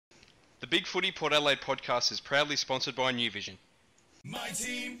Big Footy Port Adelaide podcast is proudly sponsored by New Vision. My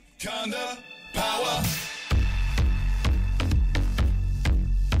team, kinda power.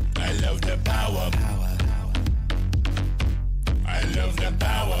 I love the power. I love the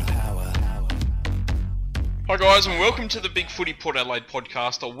power. Hi guys, and welcome to the Big Footy Port Adelaide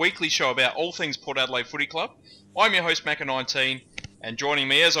podcast, a weekly show about all things Port Adelaide Footy Club. I'm your host, Macca19, and joining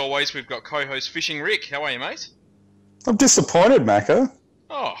me as always, we've got co-host Fishing Rick. How are you, mate? I'm disappointed, Macca.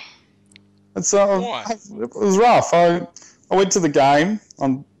 Oh, It's why? It was rough. I went to the game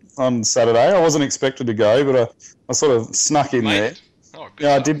on Saturday. I wasn't expected to go, but I sort of snuck in there. Oh, good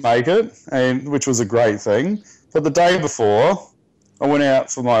Yeah, stuff. I did make it, and which was a great thing. But the day before, I went out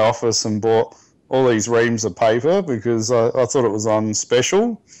for my office and bought all these reams of paper because I thought it was on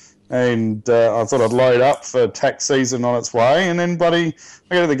special, and I thought I'd load up for tax season on its way. And then, I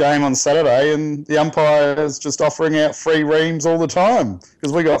go to the game on Saturday, and the umpire is just offering out free reams all the time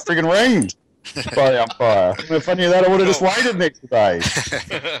because we got friggin' reamed by the umpire. And if I knew that, I would have just waited next day.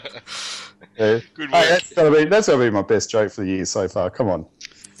 Yeah. Good work. Hey, that's gotta be my best joke for the year so far. Come on.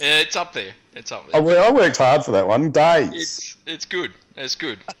 Yeah, it's up there. It's up I there. worked hard for that one. Days. It's good. It's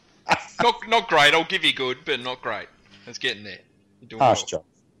good. Not great. I'll give you good, but not great. It's getting there. You're doing Harsh well. joke.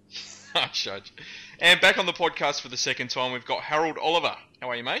 Harsh judge. And back on the podcast for the second time, we've got HaroldOliver. How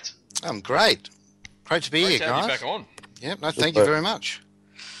are you, mate? I'm great. Great to be Great here, to have guys. you back on. Yeah, no, thank you very much.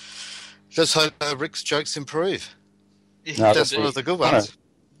 Just hope Rick's jokes improve. No, That's one of the good ones.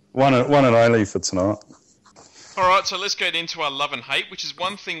 One and only for tonight. All right, so let's get into our love and hate, which is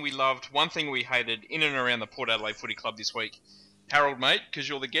one thing we loved, one thing we hated in and around the Port Adelaide Footy Club this week. Harold, mate, because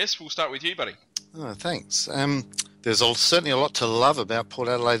you're the guest, we'll start with you, buddy. Oh, thanks. There's certainly a lot to love about Port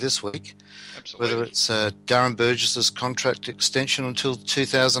Adelaide this week. Absolutely. Whether it's Darren Burgess's contract extension until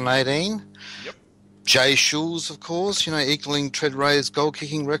 2018. Yep. Jay Schulz, of course, equaling Tread Ray's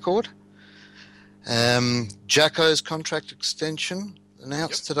goal-kicking record. Jacko's contract extension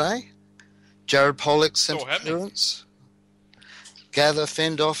announced today. Jared Pollock's all centre happening. clearance. Gather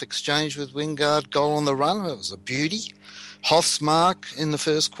fend-off exchange with Wingard, goal on the run. It was a beauty. Hoff's mark in the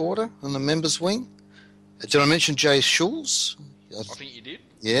first quarter on the members' wing. Did I mention Jay Schulz? I think you did.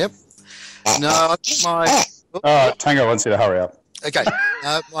 Yep. No, I think my... All right, Tango wants you to hurry up. Okay.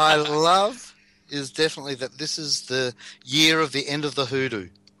 My love is definitely that this is the year of the end of the hoodoo.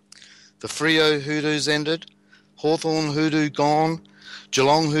 The Freo hoodoos ended. Hawthorn hoodoo gone.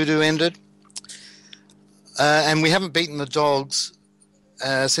 Geelong hoodoo ended. And we haven't beaten the Dogs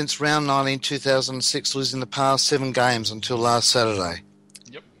since round 19, 2006, losing the past 7 games until last Saturday.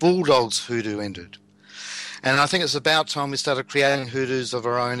 Yep. Bulldogs hoodoo ended. And I think it's about time we started creating hoodoos of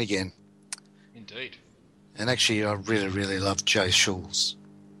our own again. Indeed. And actually, I really, really love Jay Schulz.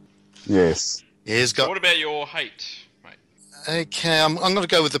 Yes. Yeah, he's So got... what about your hate, mate? Okay, I'm going to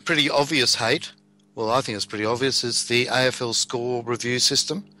go with the pretty obvious hate. Well, I think it's pretty obvious. It's the AFL score review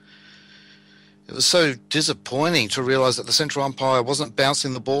system. It was so disappointing to realise that the central umpire wasn't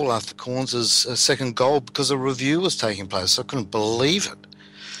bouncing the ball after Corns' second goal because a review was taking place. I couldn't believe it.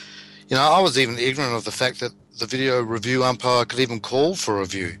 I was even ignorant of the fact that the video review umpire could even call for a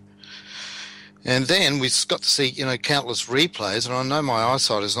review. And then we got to see, countless replays, and I know my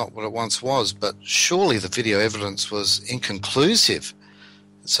eyesight is not what it once was, but surely the video evidence was inconclusive.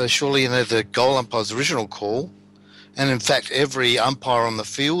 So surely, the goal umpire's original call, and in fact every umpire on the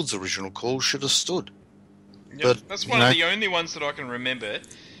field's original call should have stood. Yep. But, That's one of the only ones that I can remember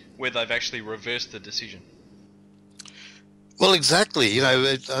where they've actually reversed the decision. Well, exactly.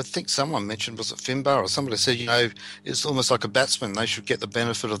 I think someone mentioned, was it Finbar or somebody said, it's almost like a batsman. They should get the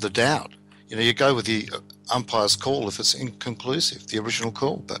benefit of the doubt. You go with the umpire's call if it's inconclusive, the original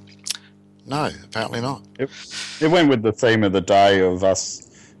call. But no, apparently not. It went with the theme of the day of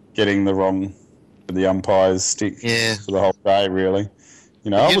us getting the umpire's stick for the whole day, really.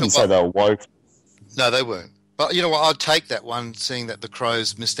 I wouldn't say they were woke. No, they weren't. But you know what? I'd take that one, seeing that the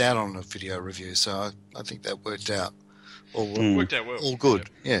Crows missed out on a video review. So I think that worked out. Worked out well. All good,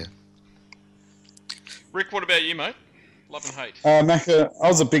 yeah. Rick, what about you, mate? Love and hate. Macca, I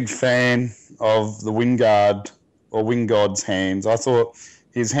was a big fan of the Wingod's hands. I thought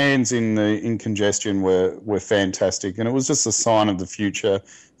his hands in congestion were fantastic, and it was just a sign of the future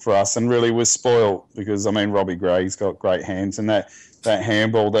for us. And really, we're spoilt because Robbie Gray's got great hands, and that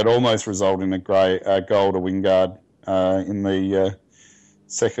handball that almost resulted in a goal to Wingard in the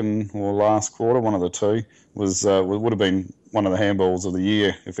second or last quarter, one of the two, would have been one of the handballs of the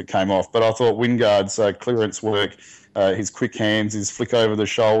year if it came off. But I thought Wingard's clearance work, his quick hands, his flick over the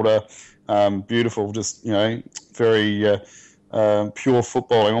shoulder, beautiful, just, very pure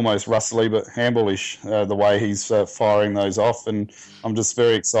footballing, almost Russ Liebert handballish, the way he's firing those off. And I'm just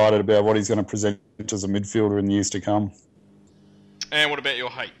very excited about what he's going to present as a midfielder in the years to come. And what about your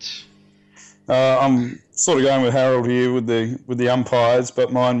hate? I'm sort of going with Harold here with the umpires,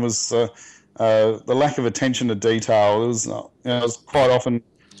 but mine was the lack of attention to detail. It was, I was quite often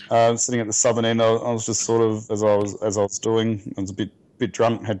sitting at the southern end. I was just sort of as I was doing. I was a bit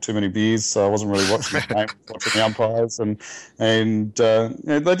drunk, had too many beers, so I wasn't really watching the game, watching the umpires, and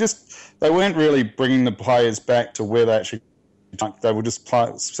they weren't really bringing the players back to where they actually. They were just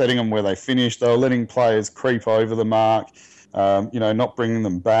setting them where they finished. They were letting players creep over the mark, not bringing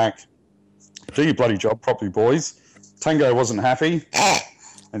them back. Do your bloody job properly, boys. Tango wasn't happy,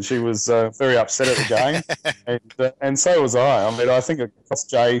 and she was very upset at the game, and so was I. I mean, I think it cost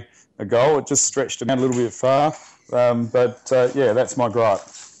Jay a goal. It just stretched him out a little bit far, but that's my gripe.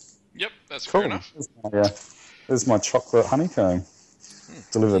 Yep, that's cool. Fair enough. There's my chocolate honeycomb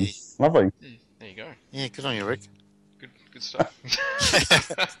delivered. Lovely. There you go. Yeah, good on you, Rick. Good stuff.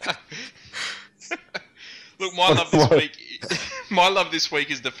 Look, my love this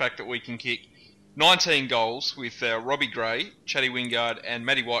week is the fact that we can kick 19 goals with Robbie Gray, Chatty Wingard, and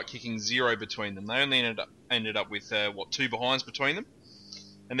Matty White kicking 0 between them. They only ended up with 2 behinds between them,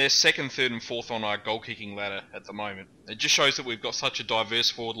 and they're second, third, and fourth on our goal kicking ladder at the moment. It just shows that we've got such a diverse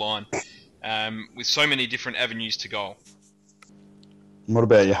forward line with so many different avenues to goal. What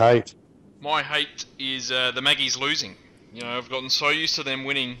about your hate? My hate is the Maggies losing. I've gotten so used to them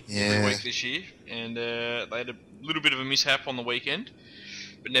winning every week this year, and they had a little bit of a mishap on the weekend.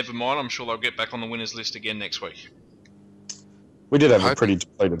 But never mind, I'm sure they'll get back on the winners list again next week. We did have a pretty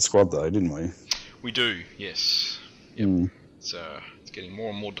depleted squad, though, didn't we? We do, yes. Yep. It's getting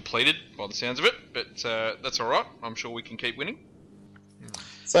more and more depleted by the sounds of it, but that's all right. I'm sure we can keep winning.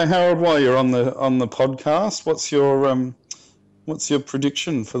 So, Harold, while you're on the podcast, what's your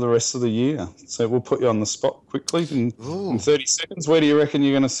prediction for the rest of the year? So we'll put you on the spot quickly in 30 seconds. Where do you reckon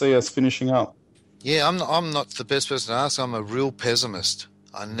you're going to see us finishing up? Yeah, I'm not the best person to ask. I'm a real pessimist.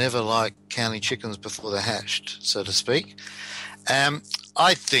 I never like counting chickens before they're hatched, so to speak.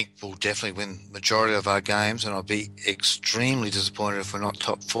 I think we'll definitely win the majority of our games, and I'll be extremely disappointed if we're not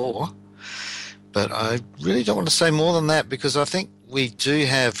top 4. But I really don't want to say more than that, because I think we do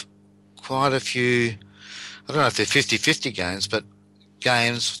have quite a few, I don't know if they're 50-50 games, but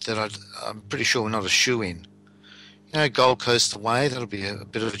games that I'm pretty sure we're not a shoe-in. Gold Coast away, that'll be a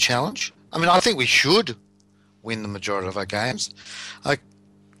bit of a challenge. I mean, I think we should win the majority of our games. I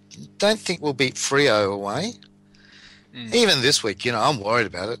don't think we'll beat Freo away. Even this week, I'm worried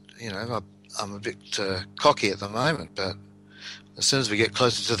about it. I'm a bit cocky at the moment, but as soon as we get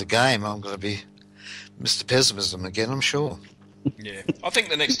closer to the game, I'm going to be Mr. Pessimism again, I'm sure. Yeah, I think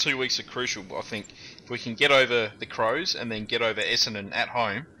the next 2 weeks are crucial. I think if we can get over the Crows and then get over Essendon at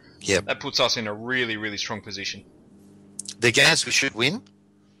home, that puts us in a really, really strong position. The games we should win.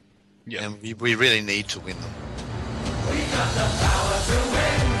 Yeah. And we really need to win them. We got the power to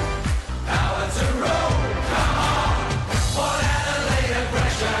win, power to roll, come on. West Adelaide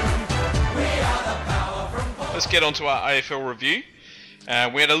aggression, we are the power from Port. Let's get on to our AFL review.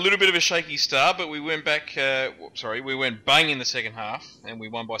 We had a little bit of a shaky start, but we went we went bang in the second half, and we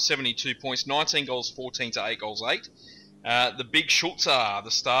won by 72 points, 19 goals, 14 to 8 goals, 8. The big Schulzar,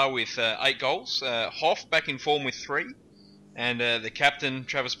 the star with 8 goals. Hoff back in form with 3. And the captain,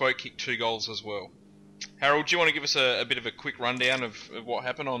 Travis Boak, kicked 2 goals as well. Harold, do you want to give us a bit of a quick rundown of what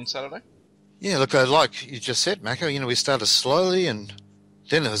happened on Saturday? Yeah, look, like you just said, Macca, we started slowly, and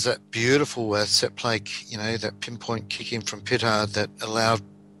then there was that beautiful set play, that pinpoint kick in from Pittard that allowed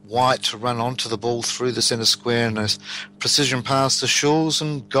White to run onto the ball through the centre square, and a precision pass to Schulz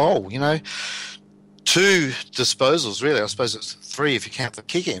and goal. 2 disposals, really. I suppose it's 3 if you count the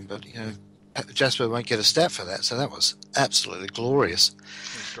kick in, but, Jasper won't get a stat for that, so that was absolutely glorious.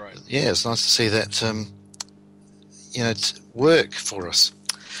 That's great. Yeah, it's nice to see that, work for us.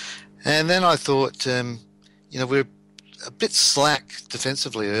 And then I thought, we're a bit slack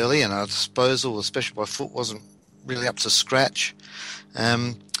defensively early, and our disposal, especially by foot, wasn't really up to scratch. We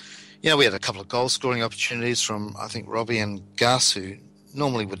had a couple of goal-scoring opportunities from, I think, Robbie and Gus, who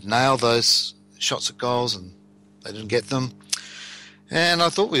normally would nail those shots at goals, and they didn't get them. And I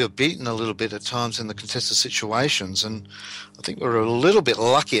thought we were beaten a little bit at times in the contested situations, and I think we were a little bit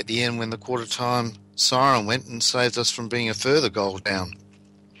lucky at the end when the quarter-time siren went and saved us from being a further goal down.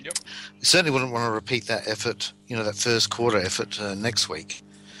 Yep. We certainly wouldn't want to repeat that effort, that first quarter effort next week.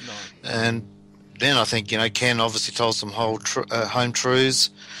 No. And then I think, Ken obviously told some home truths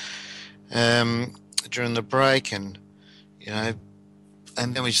during the break, and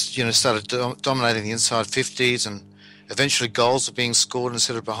then we started dominating the inside 50s, and eventually goals were being scored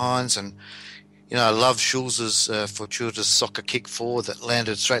instead of behinds. And, you know, I love Schulz's fortuitous soccer kick forward that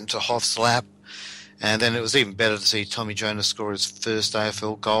landed straight into Hoff's lap. And then it was even better to see Tommy Jonas score his first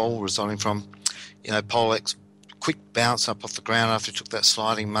AFL goal, resulting from, you know, Polek's quick bounce up off the ground after he took that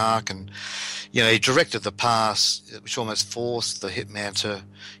sliding mark. And, you know, he directed the pass, which almost forced the hitman to,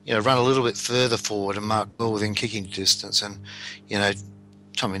 you know, run a little bit further forward and mark well within kicking distance. And, you know,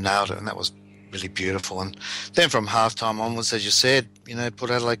 Tommy nailed it, and that was really beautiful. And then from halftime onwards, as you said, you know,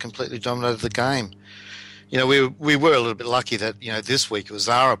 Port Adelaide completely dominated the game. You know, we were a little bit lucky that, you know, this week it was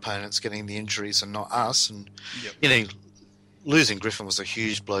our opponents getting the injuries and not us. And, you know, losing Griffin was a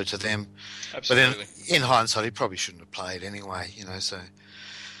huge blow to them. Absolutely. But in hindsight, he probably shouldn't have played anyway, you know, so...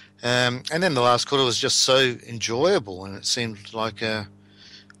 and then the last quarter was just so enjoyable, and it seemed like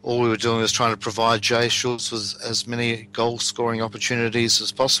all we were doing was trying to provide Jay Schulz with as many goal-scoring opportunities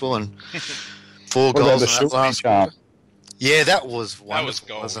as possible, and 4 goals in that last quarter. Yeah, that was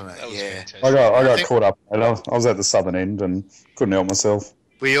wonderful, wasn't it? That was fantastic. I got caught up. I was at the southern end and couldn't help myself.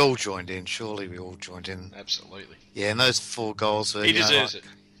 We all joined in. Surely we all joined in. Absolutely. Yeah, and those 4 goals were... He deserves it.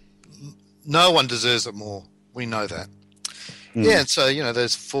 No one deserves it more. We know that. Yeah, and so, you know,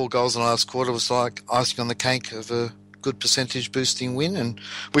 those 4 goals in the last quarter was like icing on the cake of a good percentage boosting win, and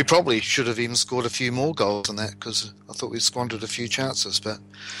we probably should have even scored a few more goals than that because I thought we squandered a few chances. But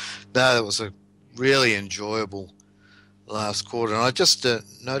no, that was a really enjoyable last quarter. And I just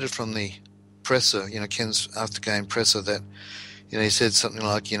noted from the presser, you know, Ken's after-game presser that, you know, he said something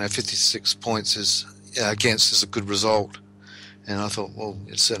like, you know, 56 points is against is a good result. And I thought, well,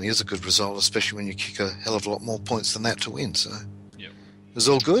 it certainly is a good result, especially when you kick a hell of a lot more points than that to win. So it was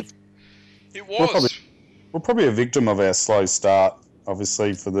all good. It was. We're probably a victim of our slow start,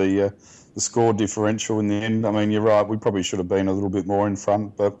 obviously, for the score differential in the end. I mean, you're right, we probably should have been a little bit more in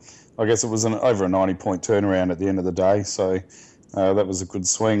front, but I guess it was over a 90-point turnaround at the end of the day, so that was a good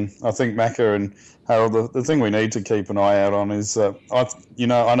swing. I think Macca and Harold, the thing we need to keep an eye out on is, I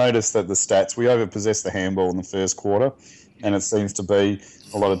noticed that the stats, we overpossessed the handball in the first quarter, and it seems to be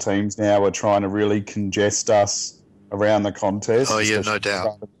a lot of teams now are trying to really congest us around the contest. Oh, yeah, no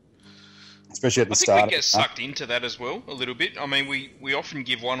doubt. Especially at the start. I think we get sucked into that as well, a little bit. I mean, we often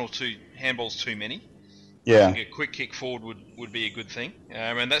give 1 or 2 handballs too many. Yeah. I think a quick kick forward would be a good thing.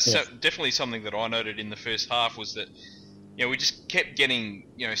 And that's definitely something that I noted in the first half was that, you know, we just kept getting,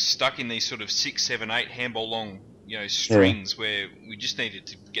 you know, stuck in these sort of 6, 7, 8 handball long, you know, strings where we just needed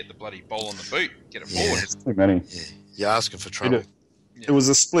to get the bloody ball on the boot, get it forward. It's too many. Yeah. You're asking for trouble. It was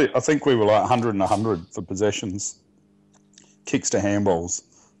a split. I think we were like 100 and 100 for possessions, kicks to handballs.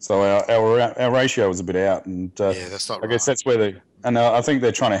 So our ratio was a bit out, and that's not I guess that's where I think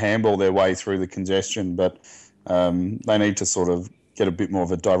they're trying to handball their way through the congestion, but they need to sort of get a bit more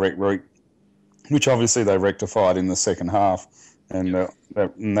of a direct route, which obviously they rectified in the second half, and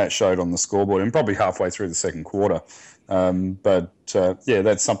that showed on the scoreboard, and probably halfway through the second quarter.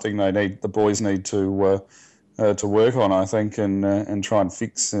 That's something the boys need to work on, I think, and try and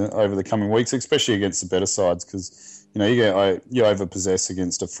fix over the coming weeks, especially against the better sides, because you know you overpossess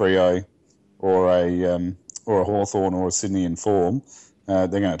against a Freo or a Hawthorn or a Sydney in form, they're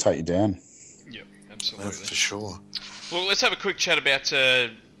going to take you down. Yeah, absolutely, for sure. Well, let's have a quick chat about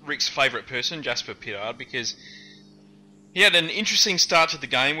Rick's favourite person, Jasper Pittard, because he had an interesting start to the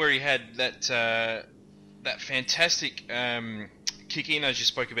game where he had that fantastic kick in, as you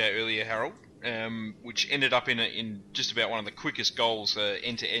spoke about earlier, Harold. Which ended up in just about one of the quickest goals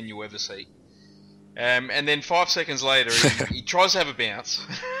end to end you'll ever see. And then 5 seconds later, he tries to have a bounce.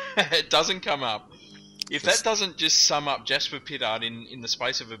 It doesn't come up. If that doesn't just sum up Jasper Pittard in the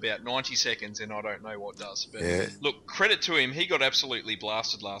space of about 90 seconds, then I don't know what does. But look, credit to him. He got absolutely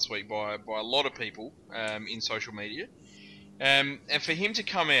blasted last week by a lot of people in social media. And for him to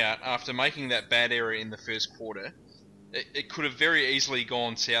come out after making that bad error in the first quarter, it could have very easily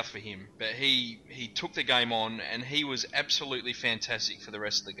gone south for him, but he took the game on, and he was absolutely fantastic for the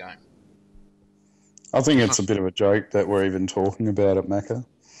rest of the game. I think it's a bit of a joke that we're even talking about it, Macca.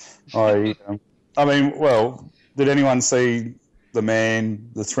 I mean, well, did anyone see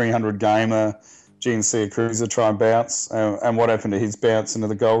the 300 gamer, GNC Cruiser try and bounce, and what happened to his bounce into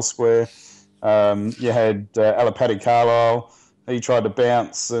the goal square? You had Alapati Carlisle, he tried to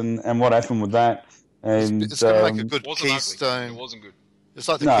bounce, and what happened with that? And it's going to make a good Keystone. It wasn't good. It's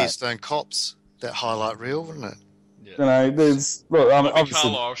like the Keystone Cops, that highlight reel, wasn't it? Yeah. You know, there's obviously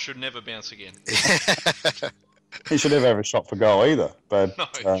Carlisle should never bounce again. He should never have a shot for goal either. But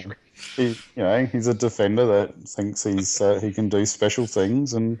No, he's a defender that thinks he can do special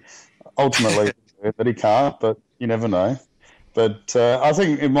things, and ultimately that he can't. But you never know. But I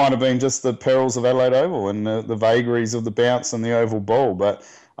think it might have been just the perils of Adelaide Oval and the vagaries of the bounce and the oval ball. But,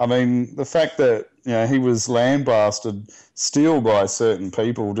 I mean, the fact that he was lambasted still by certain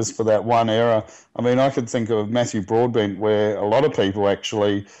people just for that one error. I mean, I could think of Matthew Broadbent where a lot of people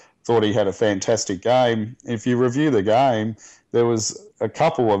actually thought he had a fantastic game. If you review the game, there was a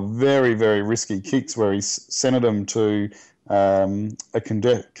couple of very, very risky kicks where he sent them to a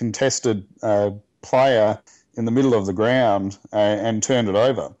contested player in the middle of the ground and turned it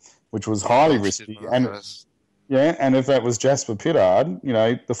over, which was highly risky. And if that was Jasper Pittard,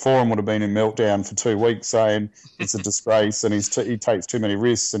 the forum would have been in meltdown for 2 weeks saying it's a disgrace and he takes too many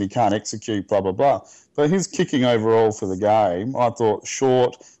risks and he can't execute, blah, blah, blah. But his kicking overall for the game, I thought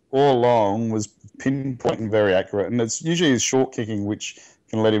short or long, was pinpointing very accurate. And it's usually his short kicking which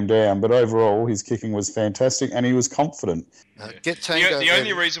can let him down. But overall, his kicking was fantastic and he was confident. The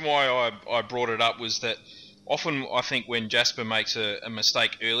only reason why I brought it up was that often I think when Jasper makes a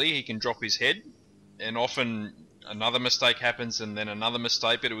mistake early, he can drop his head. And often another mistake happens and then another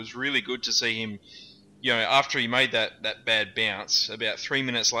mistake. But it was really good to see him, after he made that bad bounce, about 3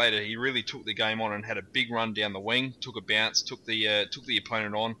 minutes later, he really took the game on and had a big run down the wing, took a bounce, took the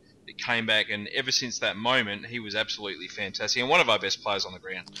opponent on. It came back, and ever since that moment, he was absolutely fantastic and one of our best players on the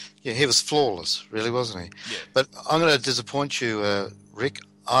ground. Yeah, he was flawless, really, wasn't he? Yeah. But I'm going to disappoint you, Rick.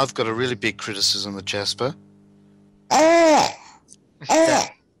 I've got a really big criticism of Jasper.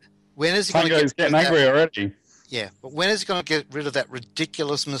 When is he going to get getting angry already? Yeah, but when is he going to get rid of that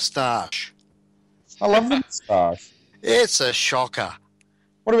ridiculous moustache? I love the moustache. It's a shocker.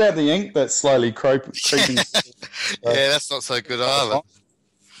 What about the ink that's slowly creeping? Yeah, that's not so good either.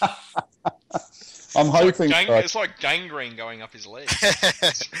 I'm hoping it's like gangrene going up his leg.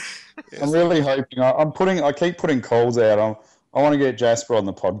 I'm really hoping. I keep putting calls out. I want to get Jasper on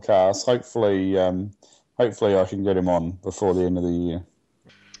the podcast. Hopefully I can get him on before the end of the year.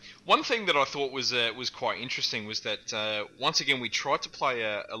 One thing that I thought was quite interesting was that once again we tried to play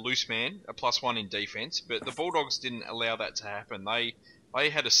a loose man, a +1 in defence, but the Bulldogs didn't allow that to happen. They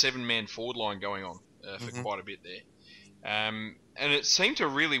had a 7-man forward line going on for quite a bit there, and it seemed to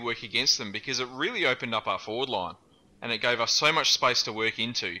really work against them because it really opened up our forward line, and it gave us so much space to work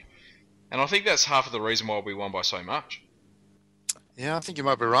into, and I think that's half of the reason why we won by so much. Yeah, I think you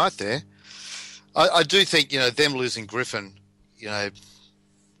might be right there. I do think them losing Griffin,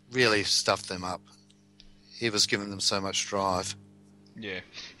 really stuffed them up. He was giving them so much drive. Yeah,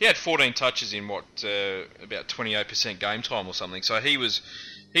 he had 14 touches in about 28% game time or something. So he was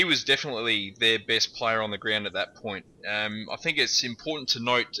definitely their best player on the ground at that point. I think it's important to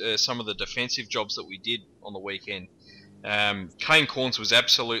note some of the defensive jobs that we did on the weekend. Kane Corns was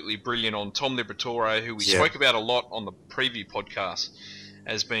absolutely brilliant on Tom Liberatore, who we spoke about a lot on the preview podcast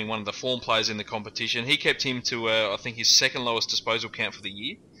as being one of the form players in the competition. He kept him to, I think, his second lowest disposal count for the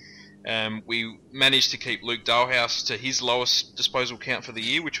year. We managed to keep Luke Dalhouse to his lowest disposal count for the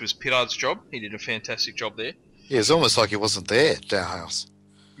year, which was Pittard's job. He did a fantastic job there. Yeah, it's almost like he wasn't there, Dalhouse.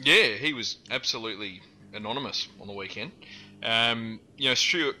 Yeah, he was absolutely anonymous on the weekend.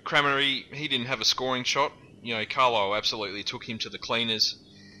 Stuart Cramery, he didn't have a scoring shot. Carlisle absolutely took him to the cleaners.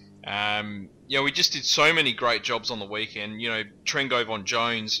 We just did so many great jobs on the weekend. Trengove on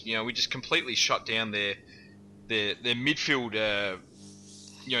Jones, we just completely shut down their midfield,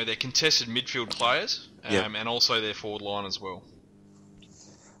 their contested midfield players, and also their forward line as well.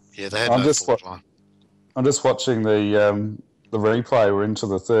 Yeah, they had no forward line. I'm just watching the replay. We're into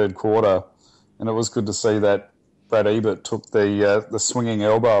the third quarter, and it was good to see that Brad Ebert took the swinging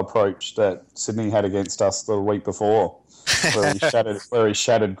elbow approach that Sydney had against us the week before, where he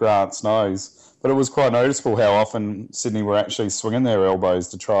shattered Grant's nose. But it was quite noticeable how often Sydney were actually swinging their elbows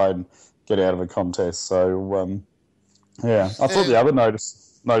to try and get out of a contest. So, I thought the other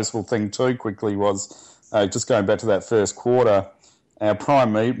noticeable thing too quickly was just going back to that first quarter, our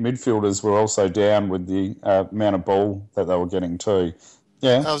prime midfielders were also down with the amount of ball that they were getting too.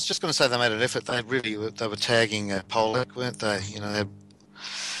 Yeah, I was just going to say they made an effort. They were tagging Pollock, weren't they?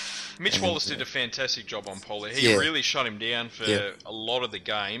 Mitch Wallace did a fantastic job on Pollock. He really shut him down for a lot of the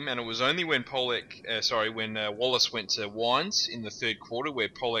game, and it was only when Wallace went to Wines in the third quarter where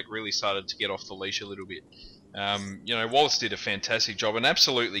Pollock really started to get off the leash a little bit. Wallace did a fantastic job and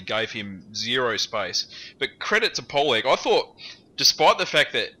absolutely gave him zero space. But credit to Pollock, I thought, despite the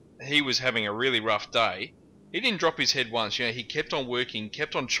fact that he was having a really rough day, he didn't drop his head once. He kept on working,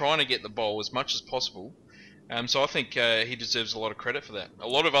 kept on trying to get the ball as much as possible. So I think he deserves a lot of credit for that. A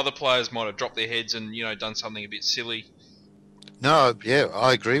lot of other players might have dropped their heads and done something a bit silly. No, yeah,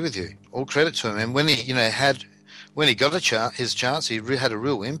 I agree with you. All credit to him. And when he when he got his chance, he had a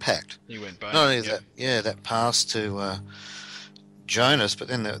real impact. He went back. Not only that pass to Jonas, but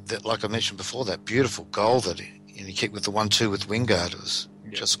then, like I mentioned before, that beautiful goal that he kicked with the 1-2 with Wingard was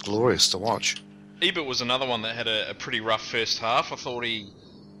just glorious to watch. Ebert was another one that had a pretty rough first half. I thought he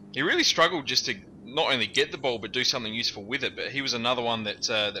really struggled just to not only get the ball but do something useful with it. But he was another one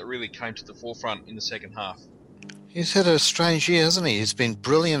that really came to the forefront in the second half. He's had a strange year, hasn't he? He's been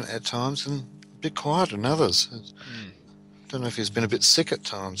brilliant at times and a bit quiet in others. I don't know if he's been a bit sick at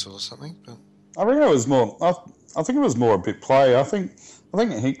times or something. But I think it was more. I think it was more a bit play. I think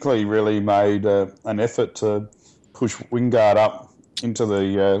Hickley really made an effort to push Wingard up into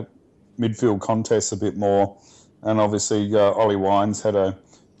the midfield contest a bit more, and obviously Ollie Wines had a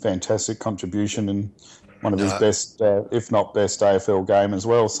fantastic contribution in one of his best, if not best, AFL game as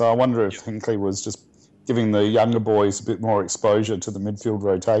well. So I wonder if Hinckley was just giving the younger boys a bit more exposure to the midfield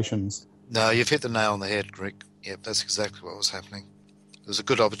rotations. No, you've hit the nail on the head, Rick. Yep, that's exactly what was happening. There was a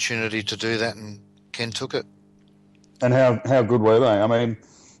good opportunity to do that, and Ken took it. And how good were they? I mean,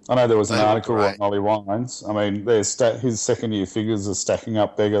 I know there was an article on Ollie Wines. I mean, his second-year figures are stacking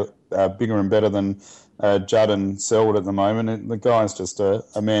up bigger and better than Judd and Selwood at the moment. And the guy's just a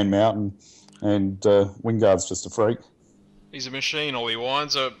man mountain, and Wingard's just a freak. He's a machine, Ollie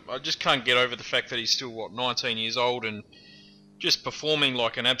Wines. I just can't get over the fact that he's still, 19 years old and just performing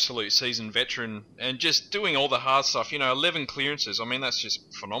like an absolute seasoned veteran and just doing all the hard stuff. 11 clearances. I mean, that's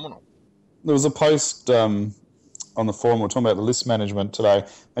just phenomenal. There was a post on the forum, we were talking about the list management today.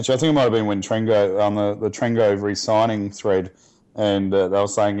 Actually, I think it might have been when Trengove, on the Trengove re-signing thread, and they were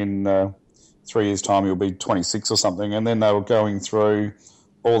saying in 3 years' time he'll be 26 or something, and then they were going through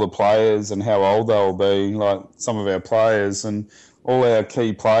all the players and how old they'll be, like some of our players and all our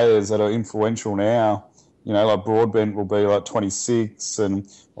key players that are influential now. Like Broadbent will be like 26, and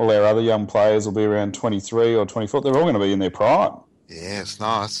all our other young players will be around 23 or 24. They're all going to be in their prime. Yeah, it's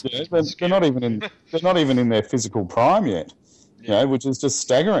nice. Yeah, they're not even in their physical prime yet. Which is just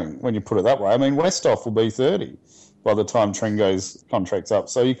staggering when you put it that way. I mean, Westhoff will be 30 by the time Trengo's contract's up,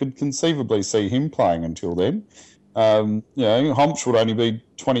 so you could conceivably see him playing until then. Homch would only be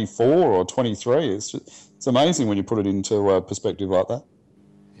 24 or 23. It's amazing when you put it into perspective like that.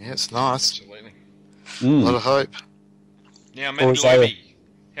 Yeah, it's nice. Absolutely. A lot of hope. Now, Matt Levy,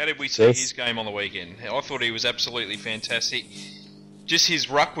 how did we see his game on the weekend? I thought he was absolutely fantastic. Just his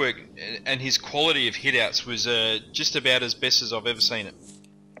ruck work and his quality of hit-outs was just about as best as I've ever seen it.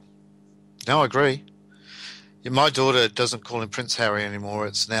 No, I agree. Yeah, my daughter doesn't call him Prince Harry anymore.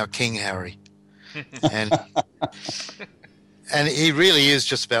 It's now King Harry. and he really is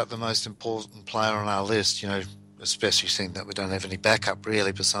just about the most important player on our list, especially seeing that we don't have any backup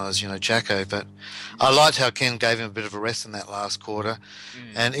really besides, Jacko. But I liked how Ken gave him a bit of a rest in that last quarter.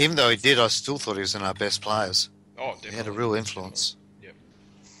 And even though he did, I still thought he was in our best players. Oh, definitely. He had a real influence.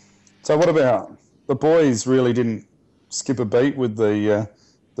 So what about the boys? Really didn't skip a beat with the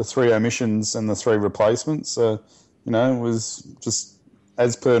 3 omissions and the 3 replacements. It was just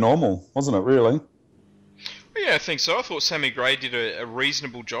as per normal, wasn't it? Really? Yeah, I think so. I thought Sammy Gray did a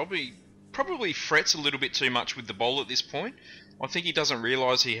reasonable job. He probably frets a little bit too much with the ball at this point. I think he doesn't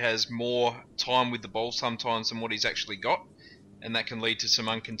realise he has more time with the ball sometimes than what he's actually got, and that can lead to some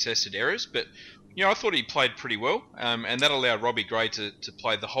uncontested errors. But I thought he played pretty well, and that allowed Robbie Gray to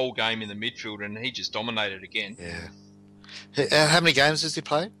play the whole game in the midfield, and he just dominated again. Yeah. How many games has he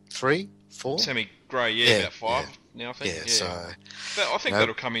played? 3, 4? Sammy Gray, about 5 now, I think. So but I think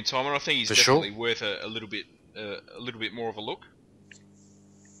that'll come in time, and I think he's definitely worth a little bit more of a look.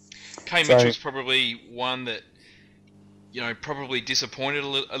 Kane Mitchell's probably one that probably disappointed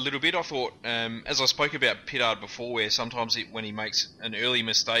a little bit. I thought, as I spoke about Pittard before, where sometimes when he makes an early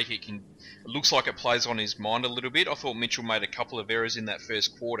mistake, it looks like it plays on his mind a little bit. I thought Mitchell made a couple of errors in that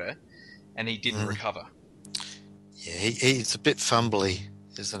first quarter, and he didn't recover. Yeah, he's a bit fumbly,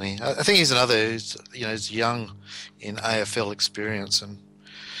 isn't he? I think he's another who's young in AFL experience and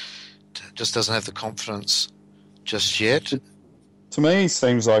just doesn't have the confidence just yet. To me, he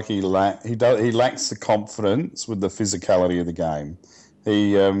seems like he lacks the confidence with the physicality of the game.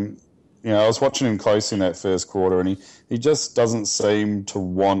 I was watching him close in that first quarter, and he just doesn't seem to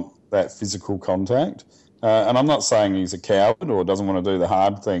want that physical contact. And I'm not saying he's a coward or doesn't want to do the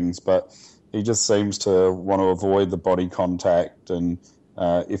hard things, but he just seems to want to avoid the body contact, and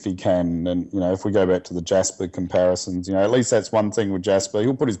if he can. And if we go back to the Jasper comparisons, at least that's one thing with Jasper.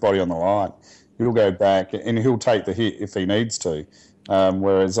 He'll put his body on the line. He'll go back and he'll take the hit if he needs to.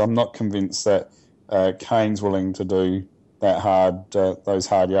 Whereas I'm not convinced that Kane's willing to do those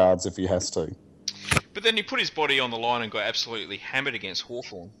hard yards if he has to. But then he put his body on the line and got absolutely hammered against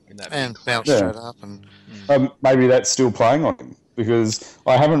Hawthorn in that. And bounced straight up. And maybe that's still playing on him. because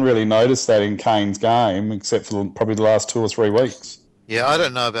I haven't really noticed that in Kane's game, except for probably the last 2 or 3 weeks. Yeah, I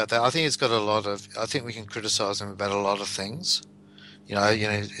don't know about that. I think he's got a lot of. I think we can criticise him about a lot of things. You know,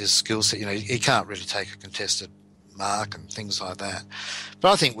 his skill set. You know, he can't really take a contested mark and things like that.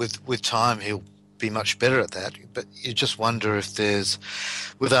 But I think with time he'll be much better at that. But you just wonder if there's,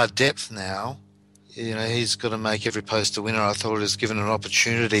 with our depth now, you know, he's got to make every post a winner. I thought he was given an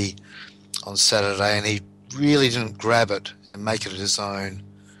opportunity on Saturday, and he really didn't grab it and make it his own.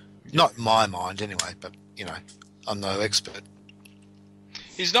 Not in my mind, anyway. But you know, I'm no expert.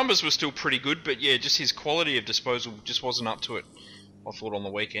 His numbers were still pretty good, but yeah, just his quality of disposal just wasn't up to it, I thought, on the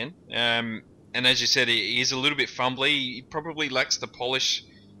weekend. And as you said, he is a little bit fumbly. He probably lacks the polish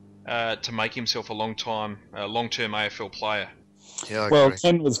to make himself a long-term AFL player. Yeah, I Well, agree.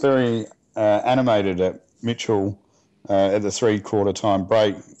 Ken was very animated at Mitchell at the 3/4 time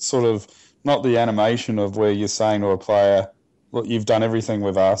break. Sort of not the animation of where you're saying to a player, look, you've done everything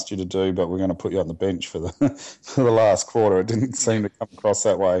we've asked you to do, but we're going to put you on the bench for the for the last quarter. It didn't seem to come across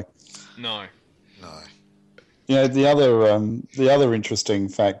that way. No. You know, the other interesting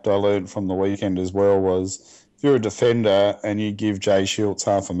fact I learned from the weekend as well was if you're a defender and you give Jay Schultz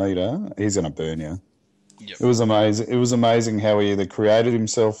half a metre, he's going to burn you. Yep. It was amazing. It was amazing how he either created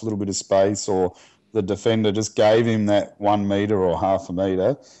himself a little bit of space or the defender just gave him that 1 metre or half a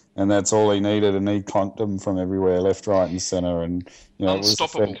metre, and that's all he needed, and he conked them from everywhere, left, right, and centre, and you know,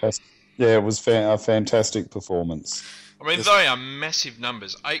 Unstoppable. it was fantastic. Yeah, it was a fantastic performance. I mean, they are massive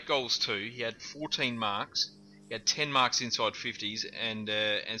numbers. 8 goals too. He had 14 marks. He had 10 marks inside 50s and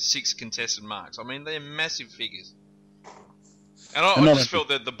 6 contested marks. I mean, they're massive figures. And I just felt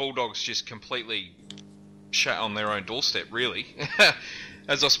that the Bulldogs just completely shat on their own doorstep, really.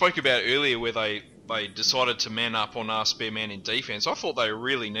 As I spoke about earlier, where they decided to man up on our spare man in defence, I thought they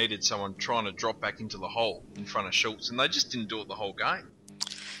really needed someone trying to drop back into the hole in front of Schultz, and they just didn't do it the whole game.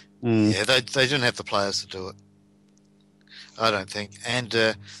 Yeah, they didn't have the players to do it, I don't think.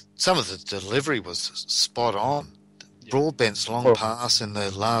 And some of the delivery was spot on. Broadbent's long pass in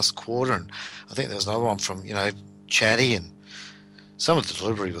the last quarter, and I think there was another one from, you know, Chatty, and some of the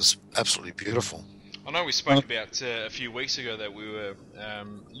delivery was absolutely beautiful. I know we spoke about a few weeks ago that we were a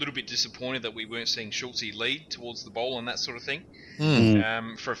little bit disappointed that we weren't seeing Schulzy lead towards the ball and that sort of thing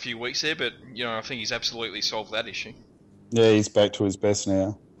for a few weeks there, but you know, I think he's absolutely solved that issue. Yeah, he's back to his best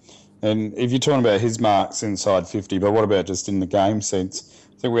now. And if you're talking about his marks inside 50, but what about just in the game sense?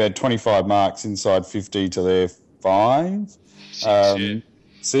 I think we had 25 marks inside 50 to their 5.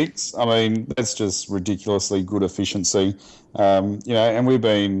 6. I mean, that's just ridiculously good efficiency. You know, and we've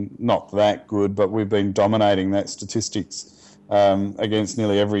been not that good, but we've been dominating that statistics against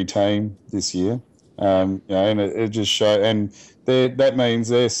nearly every team this year. You know, and it just shows. And that means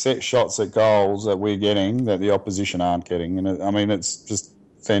they're set shots at goals that we're getting that the opposition aren't getting. And I mean, it's just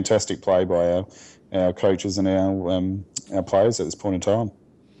fantastic play by our coaches and our players at this point in time.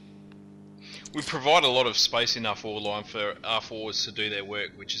 We provide a lot of space in our forward line for our forwards to do their work,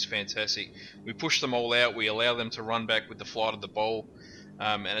 which is fantastic. We push them all out. We allow them to run back with the flight of the ball,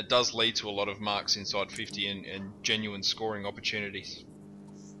 and it does lead to a lot of marks inside 50 and genuine scoring opportunities.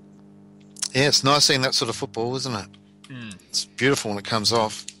 Yeah, it's nice seeing that sort of football, isn't it? It's beautiful when it comes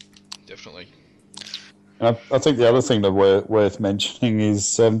off. Definitely. And I think the other thing that worth mentioning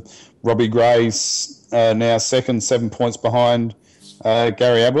is Robbie Gray's now second, 7 points behind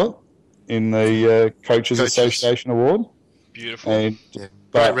Gary Ablett in the Coaches Association Award. Beautiful. And,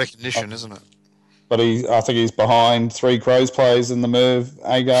 great recognition, isn't it? But I think he's behind 3 Crows players in the Merv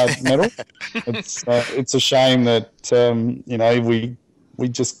Agard medal. It's a shame that you know, we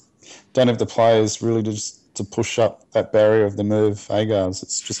just don't have the players really to push up that barrier of the Merv Agards.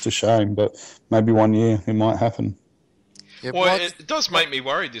 It's just a shame, but maybe one year it might happen. Yeah, well, it does make me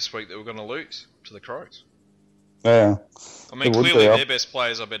worried this week that we're going to lose to the Crows. Yeah. I mean, clearly their best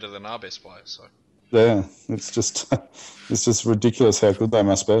players are better than our best players. So. Yeah, it's just ridiculous how good they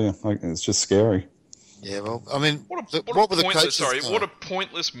must be. Like, it's just scary. Yeah, well, I mean, what a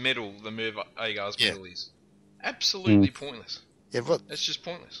pointless medal the Merv Agar's medal is. Absolutely pointless. Yeah, but it's just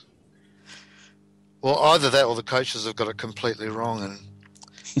pointless. Well, either that or the coaches have got it completely wrong, and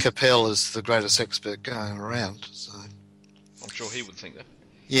Capel is the greatest expert going around. So I'm sure he would think that.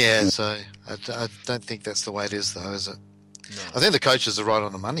 Yeah, so I don't think that's the way it is, though, is it? No. I think the coaches are right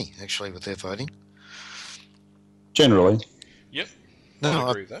on the money, actually, with their voting. Generally. Yep. No, I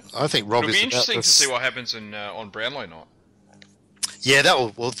agree with that. I think Rob It'll is be interesting about to see what happens on Brownlow night. Yeah,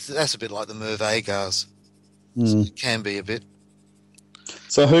 that's a bit like the Merv Agars. It can be a bit.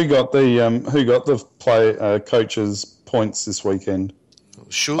 So who got the coaches' points this weekend?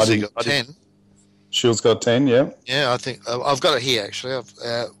 Schulz got 10. Schulz got 10, yeah. Yeah, I think I've got it here actually.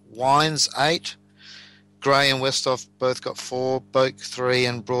 Wines 8, Gray and Westhoff both got 4, Boak 3,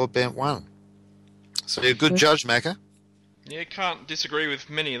 and Broadbent 1. So you're a good judge, Macca. Yeah, can't disagree with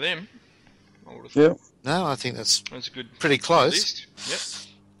many of them. I would have Yeah. thought. No, I think that's That's a good, pretty close. list. Yep.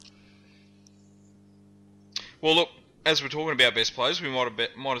 Well, look, as we're talking about best players, we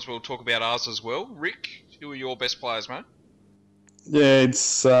might as well talk about ours as well. Rick, who are your best players, mate? Yeah,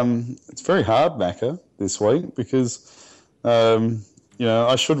 it's very hard, Macca, this week because,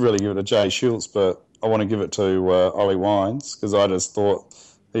 I should really give it to Jay Schultz, but I want to give it to Ollie Wines because I just thought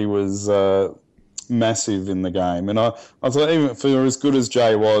he was massive in the game. And I thought even for as good as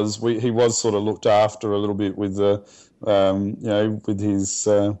Jay was, he was sort of looked after a little bit with the, with his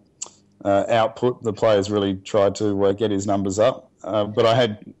output. The players really tried to get his numbers up. But I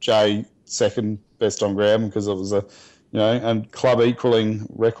had Jay second best on ground because it was and club equaling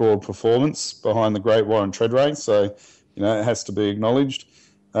record performance behind the great Warren Treadway. So, it has to be acknowledged.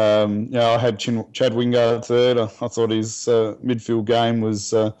 I had Chad Wingard third. I thought his midfield game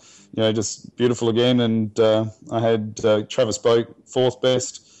was, just beautiful again. And I had Travis Boak fourth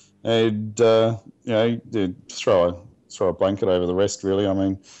best. And, throw a blanket over the rest, really. I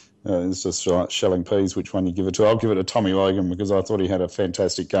mean, it's just shelling peas which one you give it to. I'll give it to Tommy Logan because I thought he had a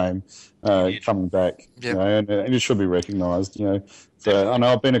fantastic game coming back. Yep. And it should be recognised. I know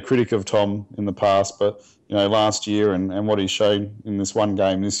I've been a critic of Tom in the past, but last year and what he's shown in this one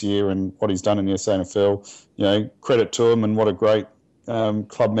game this year and what he's done in the SANFL, credit to him and what a great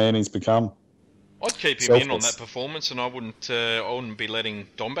club man he's become. I'd keep him in on that performance, and I wouldn't be letting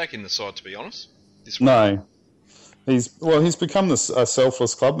Dom back in the side, to be honest. This week. No. He's become a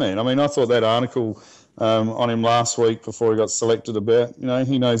selfless club man. I mean, I thought that article on him last week before he got selected about,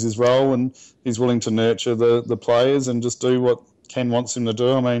 he knows his role and he's willing to nurture the players and just do what Ken wants him to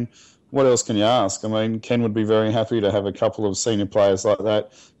do. I mean, what else can you ask? I mean, Ken would be very happy to have a couple of senior players like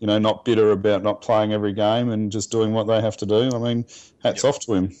that, not bitter about not playing every game and just doing what they have to do. I mean, hats off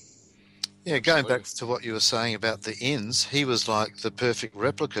to him. Yeah, going back to what you were saying about the ins, he was like the perfect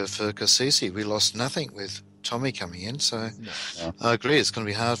replica for Cassisi. We lost nothing with Tommy coming in, so No. I agree. It's going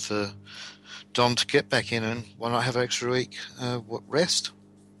to be hard for Dom to get back in, and why not have an extra week rest?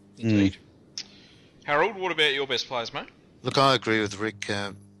 Indeed. Harold, what about your best players, mate? Look, I agree with Rick.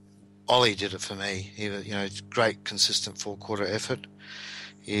 Ollie did it for me. He, great, consistent four-quarter effort.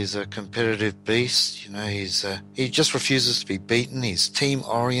 He's a competitive beast. He just refuses to be beaten. He's team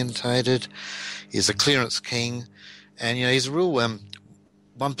orientated. He's a clearance king, and he's a real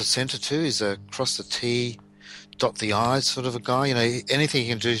 1%er too. He's a cross the T, dot the I's sort of a guy. Anything he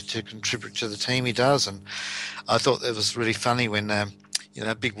can do to contribute to the team, he does. And I thought it was really funny when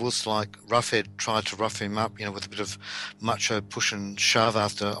big wuss like Roughhead tried to rough him up, with a bit of macho push and shove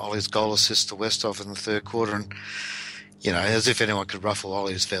after Ollie's goal assist to Westhoff in the third quarter, and as if anyone could ruffle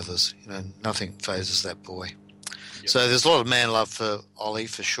Ollie's feathers. Nothing phases that boy. Yep. So there's a lot of man love for Ollie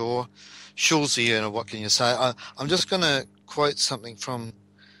for sure. Schulzar, what can you say? I'm just going to quote something from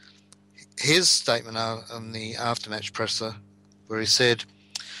his statement on the aftermatch presser, where he said,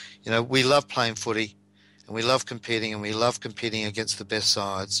 we love playing footy and we love competing against the best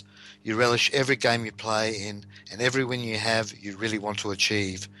sides. You relish every game you play in and every win you have, you really want to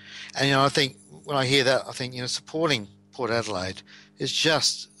achieve. And, I think when I hear that, I think, supporting Port Adelaide is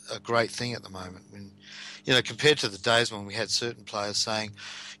just a great thing at the moment. When, compared to the days when we had certain players saying,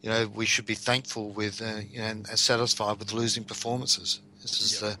 we should be thankful with, and satisfied with losing performances. This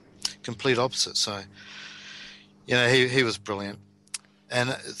is the complete opposite. So, he was brilliant.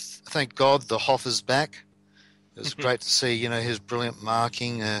 And thank God the Hoffer's back. It was great to see, his brilliant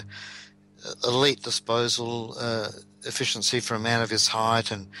marking, elite disposal, efficiency for a man of his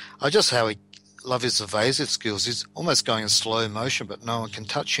height. And I just love his evasive skills. He's almost going in slow motion, but no one can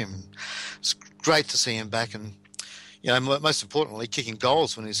touch him. It's great to see him back and, most importantly, kicking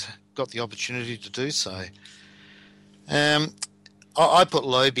goals when he's got the opportunity to do so. I put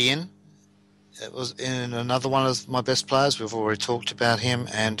Lobe in. It was in another one of my best players. We've already talked about him,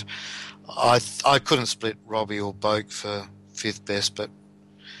 and I couldn't split Robbie or Boak for fifth best, but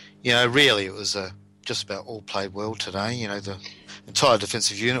really it was just about all played well today. The entire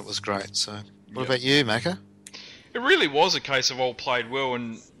defensive unit was great. So, what about you, Macca? It really was a case of all played well,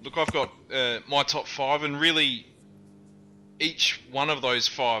 and look, I've got my top 5, and really each one of those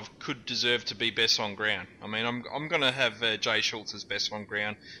 5 could deserve to be best on ground. I mean, I'm going to have Jay Schultz as best on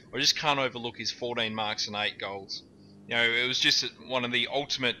ground. I just can't overlook his 14 marks and 8 goals. It was just one of the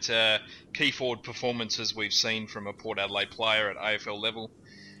ultimate key forward performances we've seen from a Port Adelaide player at AFL level.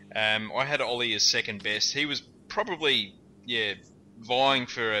 I had Ollie as second best. He was probably, vying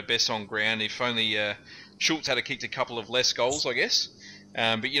for best on ground. If only Schulz had kicked a couple of less goals, I guess.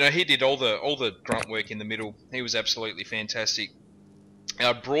 But he did all the grunt work in the middle. He was absolutely fantastic.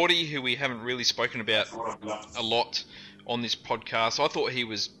 Brody, who we haven't really spoken about a lot on this podcast, I thought he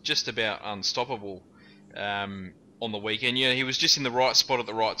was just about unstoppable on the weekend. He was just in the right spot at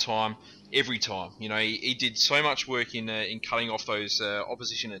the right time every time. He did so much work in cutting off those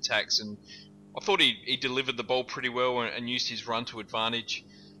opposition attacks, and I thought he delivered the ball pretty well and used his run to advantage.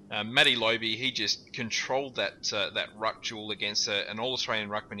 Matty Lobe, he just controlled that ruck duel against an All-Australian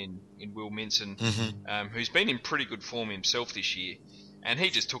ruckman in Will Minson, who's been in pretty good form himself this year, and he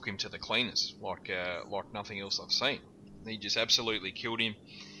just took him to the cleaners like nothing else I've seen. He just absolutely killed him,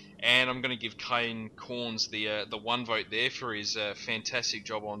 and I'm going to give Kane Corns the one vote there for his fantastic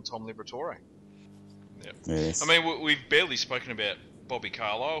job on Tom Liberatore. Yep. Yes. I mean, we've barely spoken about Bobby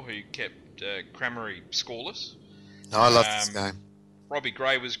Carlisle, who kept Cramery scoreless. No, I love this game. Robbie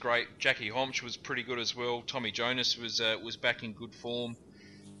Gray was great. Jackie Homch was pretty good as well. Tommy Jonas was back in good form.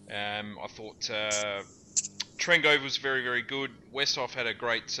 I thought Trengove was very, very good. Westhoff had a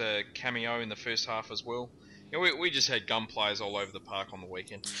great cameo in the first half as well. We just had gun players all over the park on the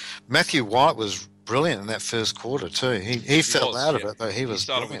weekend. Matthew White was brilliant in that first quarter too. He fell out of it, but he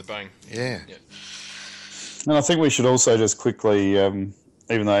started brilliant. with a bang. Yeah. And I think we should also just quickly, even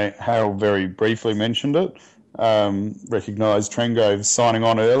though Harold very briefly mentioned it, recognise Trengove signing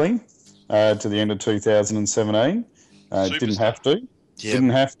on early to the end of 2017. Didn't have to. Yep. Didn't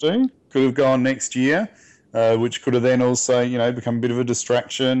have to. Could have gone next year, which could have then also, become a bit of a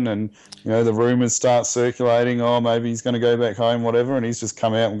distraction, and the rumours start circulating. Oh, maybe he's going to go back home, whatever. And he's just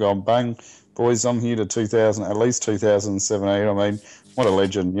come out and gone, bang, boys, I'm here to at least 2017. I mean, what a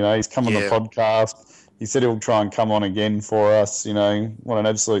legend. He's come on the podcast. He said he'll try and come on again for us. What an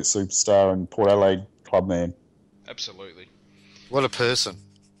absolute superstar and Port Adelaide club man. Absolutely. What a person.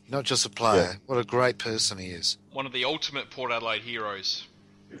 Not just a player. Yeah. What a great person he is. One of the ultimate Port Adelaide heroes.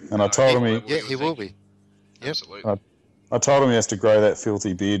 And I told him he will be. Yep. Absolutely. I told him he has to grow that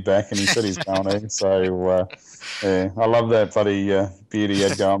filthy beard back, and he said he's going to. So, I love that bloody beard he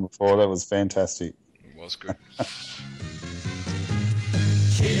had going before. That was fantastic. It was good.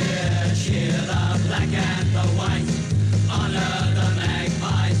 Cheer, cheer the black and the white. Honour the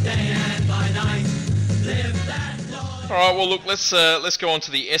Magpies day and by night. Live that glory. All right, well, look, let's go on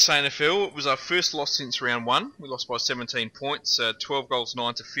to the SANFL. It was our first loss since round one. We lost by 17 points, 12 goals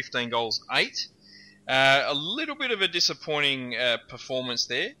 9 to 15 goals 8. A little bit of a disappointing performance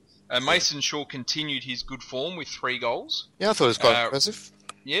there. Mason Shaw continued his good form with 3 goals. Yeah, I thought it was quite impressive.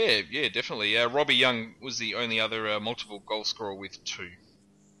 Yeah, definitely. Robbie Young was the only other multiple goal scorer with 2.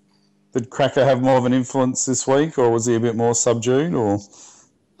 Did Cracker have more of an influence this week, or was he a bit more subdued? Or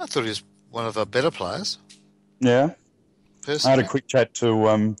I thought he was one of our better players. Yeah. Personally. I had a quick chat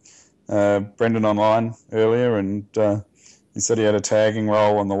to Brendan online earlier, and he said he had a tagging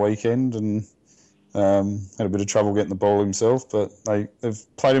role on the weekend and had a bit of trouble getting the ball himself, but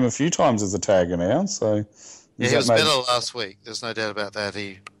they've played him a few times as a tagger now. So yeah, he was better last week. There's no doubt about that.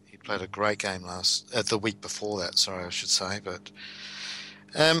 He played a great game the week before that. Sorry, I should say, but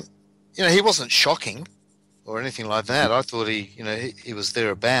he wasn't shocking or anything like that. I thought he was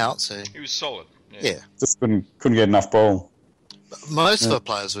thereabouts. So. He was solid. Yeah. Just couldn't get enough ball. Most of the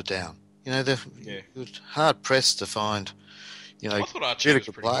players were down. They're hard pressed to find, I thought Archie really was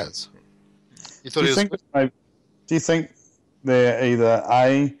good pretty players. good. You thought he was Do you think they're either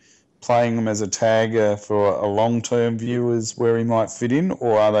playing him as a tagger for a long-term view is where he might fit in,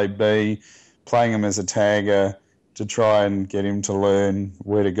 or are they B, playing him as a tagger to try and get him to learn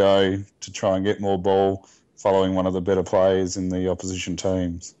where to go to try and get more ball following one of the better players in the opposition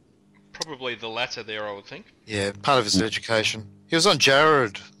teams? Probably the latter there, I would think. Yeah, part of his education. He was on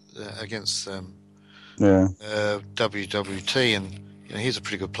Jared against WWT, and he's a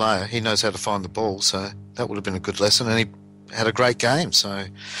pretty good player. He knows how to find the ball, so that would have been a good lesson, and he had a great game. So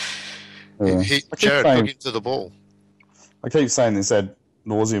Jared took him to the ball. I keep saying this ad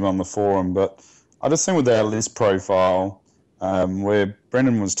nauseum on the forum, but I just think with our list profile, where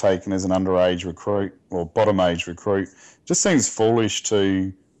Brendan was taken as an underage recruit or bottom age recruit, just seems foolish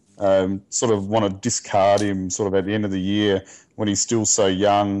to sort of want to discard him sort of at the end of the year when he's still so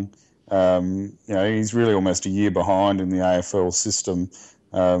young. He's really almost a year behind in the AFL system.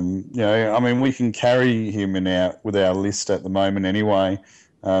 We can carry him with our list at the moment anyway.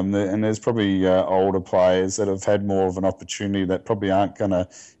 And there's probably older players that have had more of an opportunity that probably aren't going to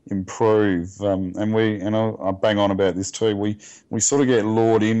improve. I bang on about this too. We sort of get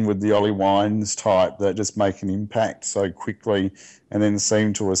lured in with the Ollie Wines type that just make an impact so quickly, and then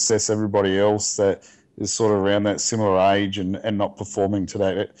seem to assess everybody else that is sort of around that similar age and not performing to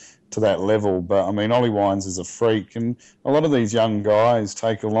that level. But I mean, Ollie Wines is a freak, and a lot of these young guys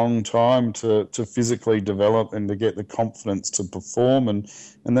take a long time to physically develop and to get the confidence to perform, and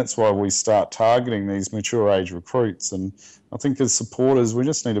that's why we start targeting these mature age recruits. And I think as supporters, we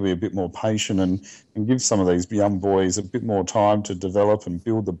just need to be a bit more patient and give some of these young boys a bit more time to develop and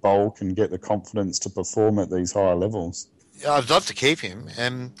build the bulk and get the confidence to perform at these higher levels. Yeah, I'd love to keep him,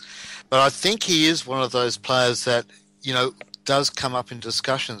 but I think he is one of those players that, does come up in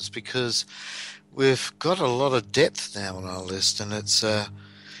discussions because we've got a lot of depth now on our list, and it's,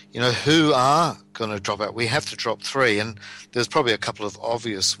 who are going to drop out. We have to drop 3, and there's probably a couple of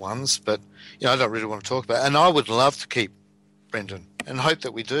obvious ones, but, I don't really want to talk about it. And I would love to keep Brendan and hope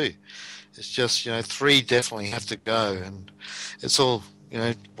that we do. It's just, 3 definitely have to go, and it's all,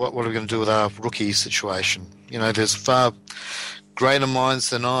 what are we going to do with our rookie situation? There's far greater minds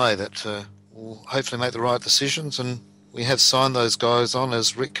than I that will hopefully make the right decisions, and we have signed those guys on,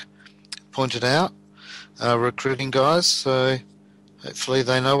 as Rick pointed out, recruiting guys, so hopefully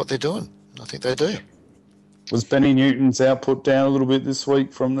they know what they're doing. I think they do. Was Benny Newton's output down a little bit this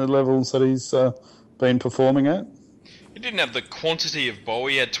week from the levels that he's been performing at? He didn't have the quantity of ball.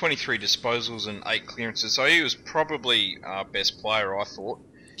 He had 23 disposals and 8 clearances, so he was probably our best player, I thought.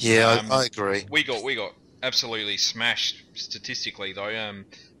 Yeah, I agree. We got absolutely smashed statistically, though,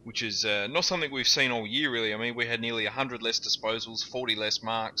 which is not something we've seen all year, really. I mean, we had nearly 100 less disposals, 40 less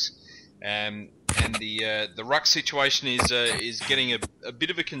marks, and the ruck situation is getting a bit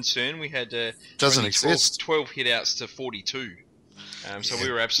of a concern. We had 12 hit-outs to 42. So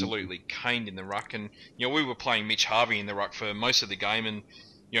we were absolutely caned in the ruck, and we were playing Mitch Harvey in the ruck for most of the game, and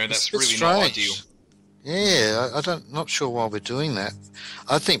that's really strange. not ideal. Yeah, not sure why we're doing that.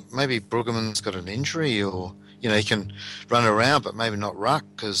 I think maybe Brueggemann's got an injury, or he can run around, but maybe not ruck,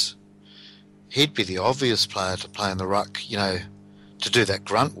 because he'd be the obvious player to play in the ruck. To do that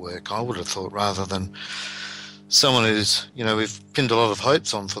grunt work, I would have thought, rather than someone who's we've pinned a lot of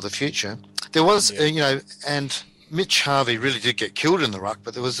hopes on for the future. There was and Mitch Harvey really did get killed in the ruck,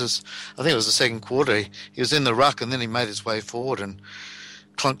 but there was this, I think it was the second quarter, he was in the ruck and then he made his way forward and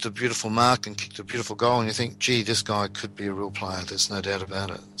clunked a beautiful mark and kicked a beautiful goal, and you think, gee, this guy could be a real player, there's no doubt about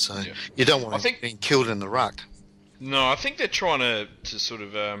it. So you don't want him being killed in the ruck. No, I think they're trying to sort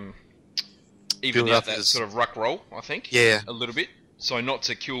of even out that sort of ruck role, I think, a little bit. So not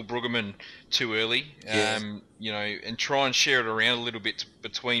to kill Brueggemann too early, and try and share it around a little bit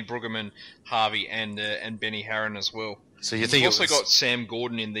between Brueggemann, Harvey, and Benny Harron as well. So you think also got Sam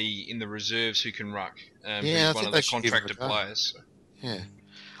Gordon in the reserves who can ruck. Who's one of the contracted players. So. Yeah,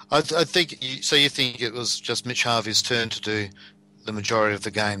 I think. So you think it was just Mitch Harvey's turn to do the majority of the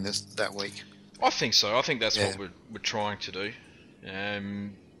game that week? I think so. I think that's what we're trying to do. I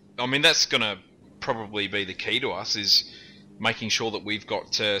mean, that's going to probably be the key to us, is making sure that we've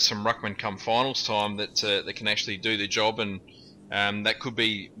got some ruckmen come finals time that can actually do the job, and that could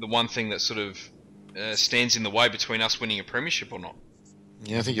be the one thing that sort of stands in the way between us winning a premiership or not.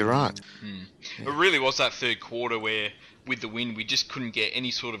 Yeah, I think you're right. It really was that third quarter where, with the win, we just couldn't get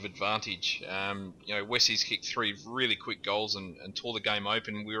any sort of advantage. Westies kicked 3 really quick goals and tore the game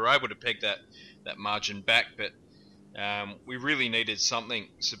open. We were able to peg that margin back, but we really needed something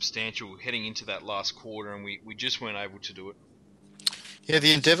substantial heading into that last quarter, and we just weren't able to do it. Yeah,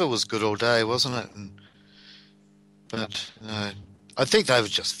 the endeavour was good all day, wasn't it? But I think they were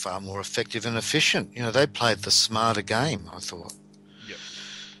just far more effective and efficient. They played the smarter game, I thought. Yep.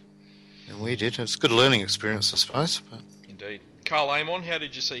 And we did. It's a good learning experience, I suppose. But... Indeed. Carl Amon, how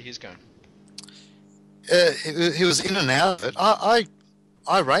did you see his game? He was in and out of it.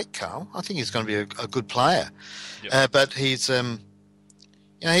 I rate Carl. I think he's going to be a good player. Yep. But he's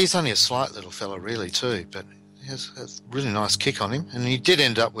he's only a slight little fella really too, but he has a really nice kick on him, and he did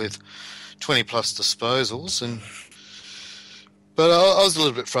end up with 20 plus disposals. But I was a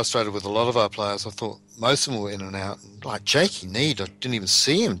little bit frustrated with a lot of our players. I thought most of them were in and out. Like Jakey Need, I didn't even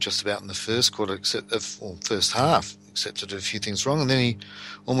see him just about in the first quarter, first half, except to do a few things wrong, and then he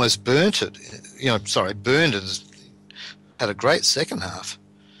almost burnt it. Burned it. Had a great second half.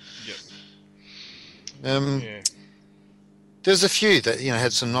 There's a few that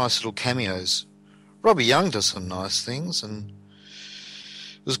had some nice little cameos. Robbie Young does some nice things, and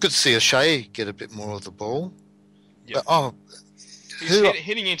it was good to see O'Shea get a bit more of the ball. Yep. He's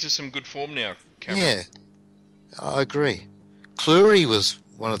heading into some good form now, Cameron. Yeah, I agree. Cleary was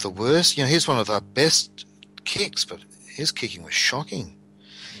one of the worst. He's one of our best kicks, but his kicking was shocking.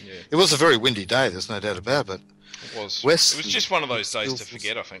 Yeah. It was a very windy day, there's no doubt about it, but it was. It was just one of those days to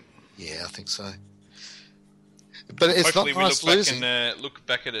forget, I think. Yeah, I think so. But it's Hopefully not we nice look back losing. and look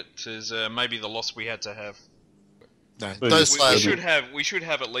back at it as maybe the loss we had to have. No, But those it's- players. We should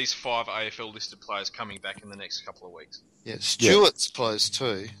have at least 5 AFL listed players coming back in the next couple of weeks. Yeah, Stewart's close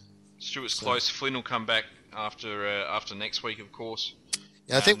too. Stuart's close. Flynn will come back after next week, of course.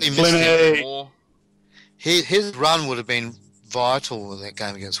 Yeah, I think we There's missed a him. bit more. His run would have been vital in that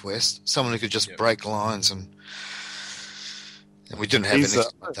game against West. Someone who could just Yep. break lines, and we didn't have anything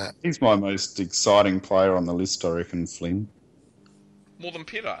like that. He's my most exciting player on the list, I reckon, Flynn. More than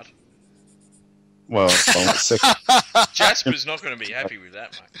Pittard. Well, second, Jasper's not going to be happy with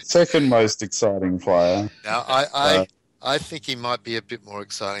that, mate. second most exciting player. Now, I think he might be a bit more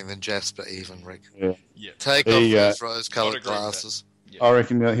exciting than Jasper, even, Rick. Yeah. Yeah. Take He, off those I'd rose-coloured agree with that. glasses. I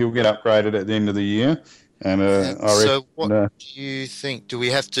reckon that he'll get upgraded at the end of the year. And I reckon, So, what do you think? Do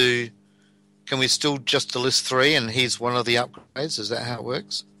we have to? Can we still just list 3, and he's one of the upgrades? Is that how it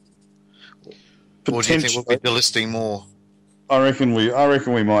works? Or do you think we'll be delisting more? I reckon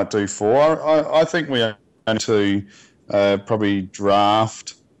we might do 4. I think we are going to probably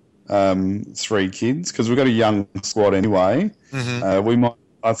draft 3 kids because we've got a young squad anyway. Mm-hmm. We might.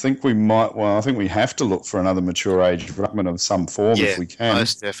 I think we might. Well, I think we have to look for another mature age ruckman of some form if we can.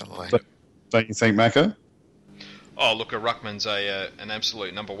 Most definitely. Don't you think, Macca? Oh, look, a ruckman's an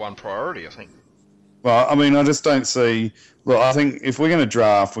absolute number 1 priority, I think. Well, I mean, I just don't see. Look, I think if we're going to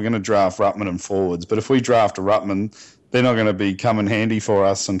draft ruckman and forwards. But if we draft a ruckman, they're not going to be coming handy for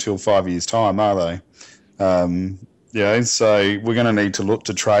us until 5 years' time, are they? So we're going to need to look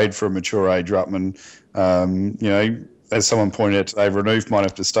to trade for a mature age ruckman. As someone pointed out today, Renouf might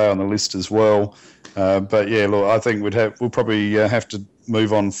have to stay on the list as well. But yeah, look, I think we'll probably have to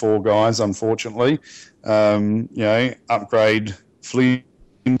move on 4 guys, unfortunately. Upgrade Flynn,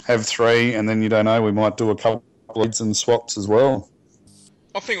 have 3, and then you don't know, we might do a couple of leads and swaps as well.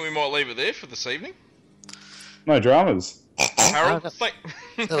 I think we might leave it there for this evening. No dramas. Harold,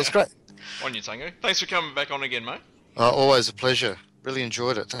 That was great. on your tango. Thanks for coming back on again, mate. Always a pleasure. Really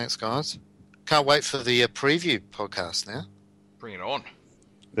enjoyed it. Thanks, guys. Can't wait for the preview podcast now. Bring it on.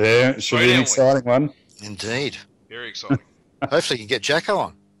 Yeah, it should be an exciting one. Indeed. Very exciting. Hopefully you can get Jacko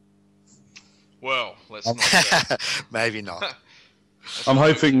on. Well, let's not. Maybe not. I'm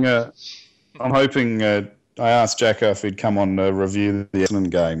hoping. I asked Jacko if he'd come on to review the Essendon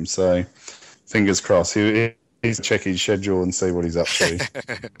game, so fingers crossed. He's check his schedule and see what he's up to.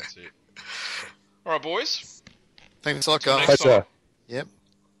 That's it. All right, boys. Thanks a lot, guys. Next time. Pleasure. Yep.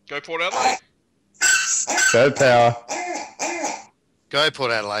 Go Port Adelaide. Go Power. Go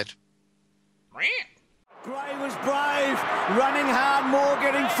Port Adelaide. Gray was brave, running hard, Moore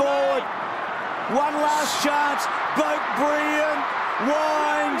getting forward. One last chance, Boat brilliant,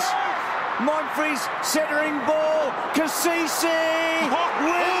 Wines, Monfrey's centering ball, Cassisi,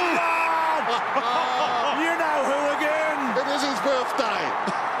 Wingard! You know who again? It is his birthday.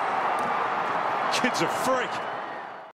 Kid's a freak.